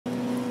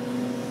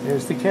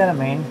There's the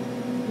ketamine.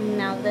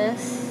 Now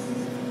this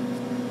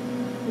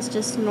is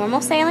just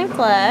normal saline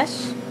flush.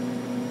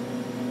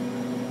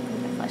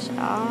 Flush it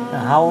off.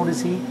 Now how old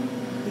is he?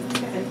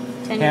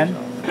 10 10? years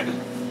old.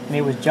 And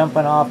he was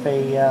jumping off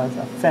a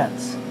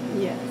fence.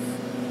 Yes.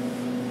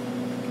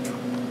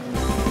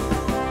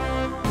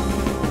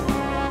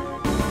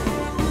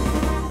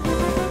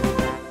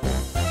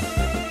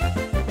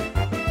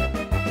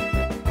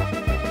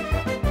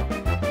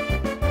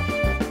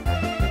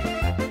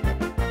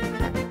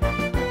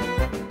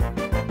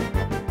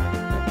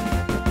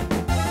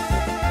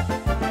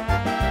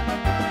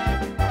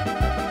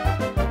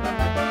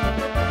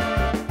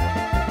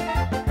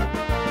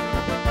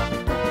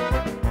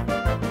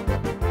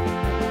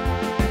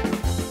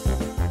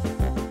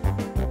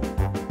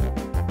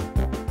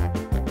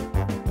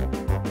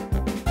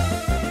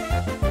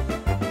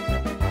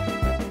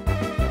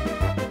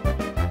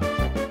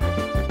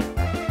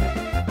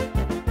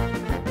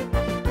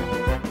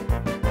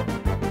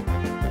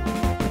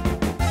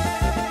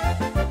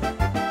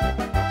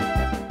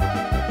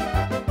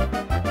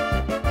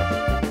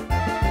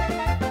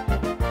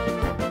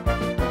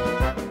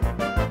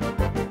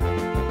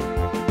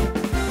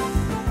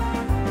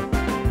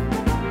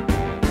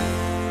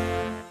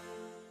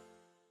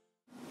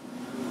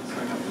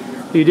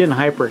 You didn't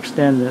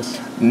hyperextend this.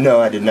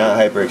 No, I did not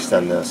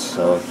hyperextend this.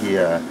 So he,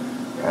 I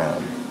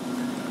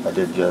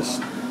did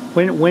just.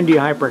 When do you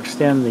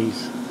hyperextend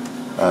these?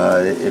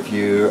 If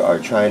you are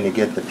trying to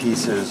get the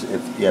pieces,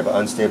 if you have an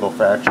unstable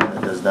fracture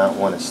that does not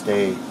want to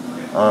stay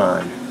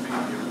on,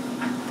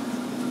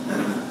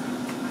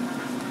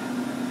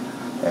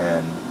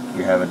 and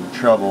you're having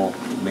trouble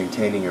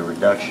maintaining your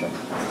reduction.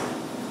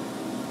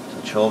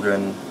 So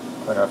children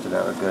quite often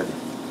have a good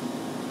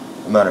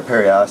amount of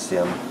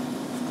periosteum.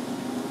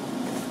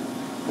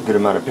 A good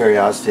amount of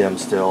periosteum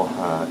still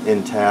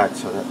intact,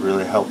 so that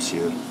really helps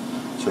you.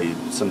 So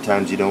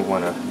sometimes you don't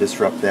want to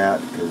disrupt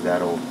that, because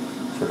that'll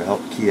sort of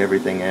help key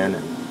everything in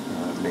and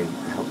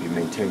help you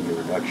maintain your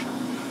reduction.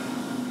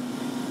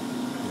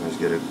 Always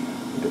get a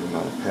good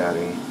amount of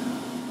padding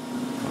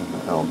on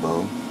the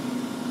elbow.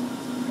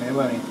 Hey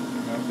buddy,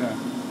 okay.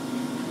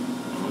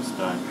 Almost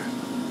done.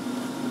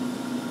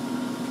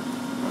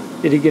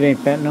 Did he get any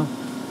fentanyl?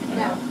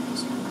 No.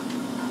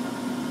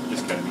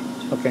 Just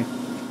ketamine. Okay.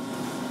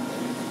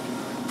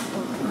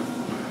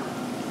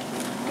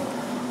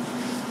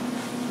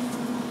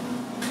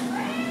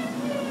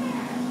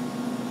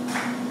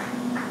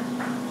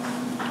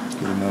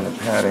 Good amount of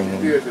padding. Hey,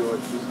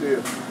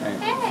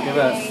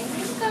 Hey,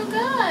 he's so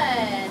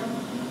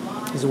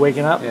good. He's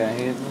waking up? Yeah,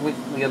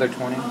 the other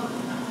 20. You want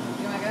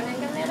to go ahead and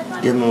give him the other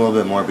one? Give him a little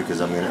bit more, because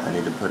I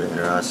need to put an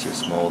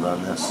interosseous mold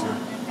on this.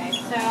 Okay,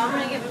 so I'm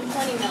going to give him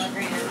 20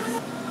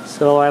 milligrams.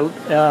 So I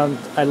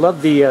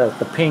love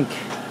the pink.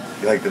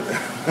 You like the?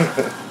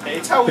 Hey,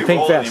 it's how we The pink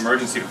roll in vest. the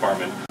emergency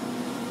department.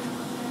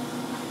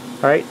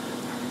 All right.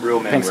 Real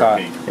men Pink's wear hot.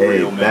 pink. Hey,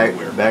 Real men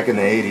wear back in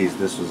the '80s,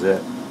 this was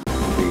it.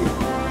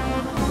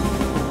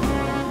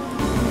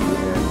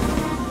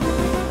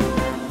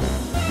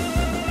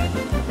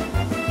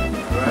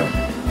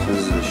 So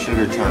this is a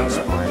sugar tongue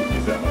splint.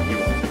 Is that what you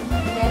want?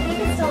 Yeah, he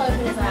can still open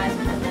his eyes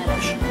with the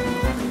medicine.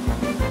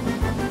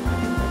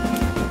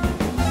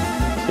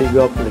 So you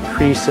go up to the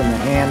crease in the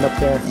hand up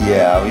there.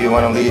 Yeah, you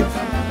want to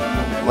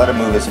let him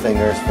move his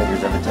fingers. Fingers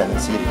have a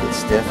tendency to get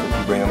stiff if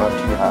you bring them up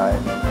too high.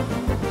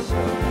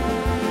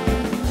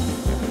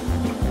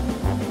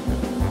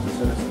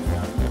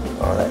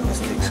 All right, let's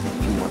take a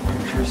few more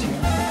pictures here.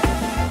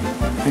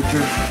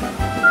 Picture.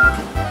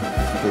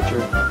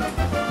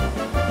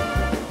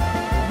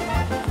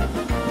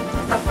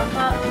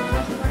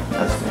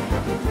 That's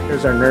good.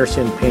 There's our nurse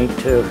in pink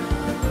too.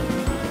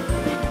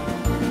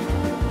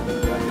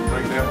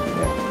 Right there.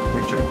 Yeah,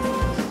 picture.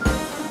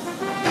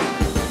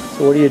 So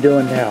what are you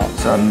doing now?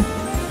 So I'm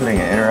putting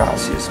an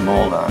interosseous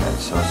mold on it,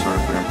 so sort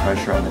of putting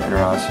pressure on the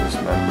interosseous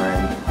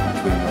membrane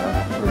between the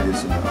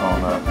radius and the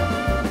ulna,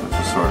 which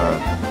will sort of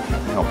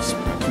help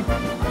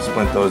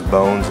splint those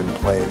bones in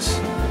place.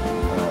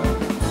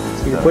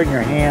 So you're putting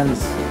your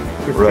hands,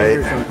 your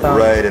fingers and thumbs.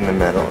 Right in the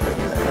middle.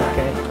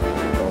 Okay.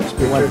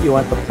 You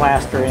want the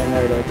plaster in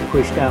there to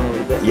push down a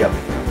little bit. Yep.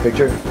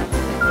 Picture.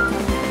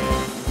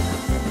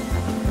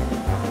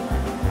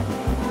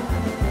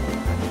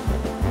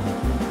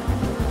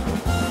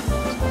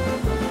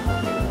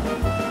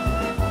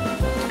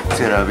 It's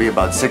going to be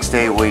about 6 to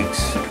 8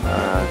 weeks,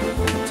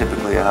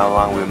 typically how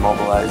long we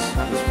immobilize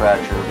this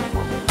fracture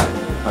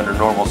under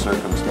normal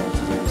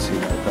circumstances. You can see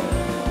that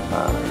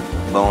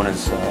the bone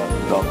has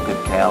developed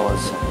good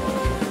callus,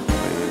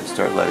 and we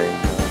start letting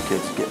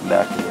kids get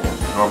back to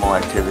normal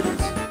activities.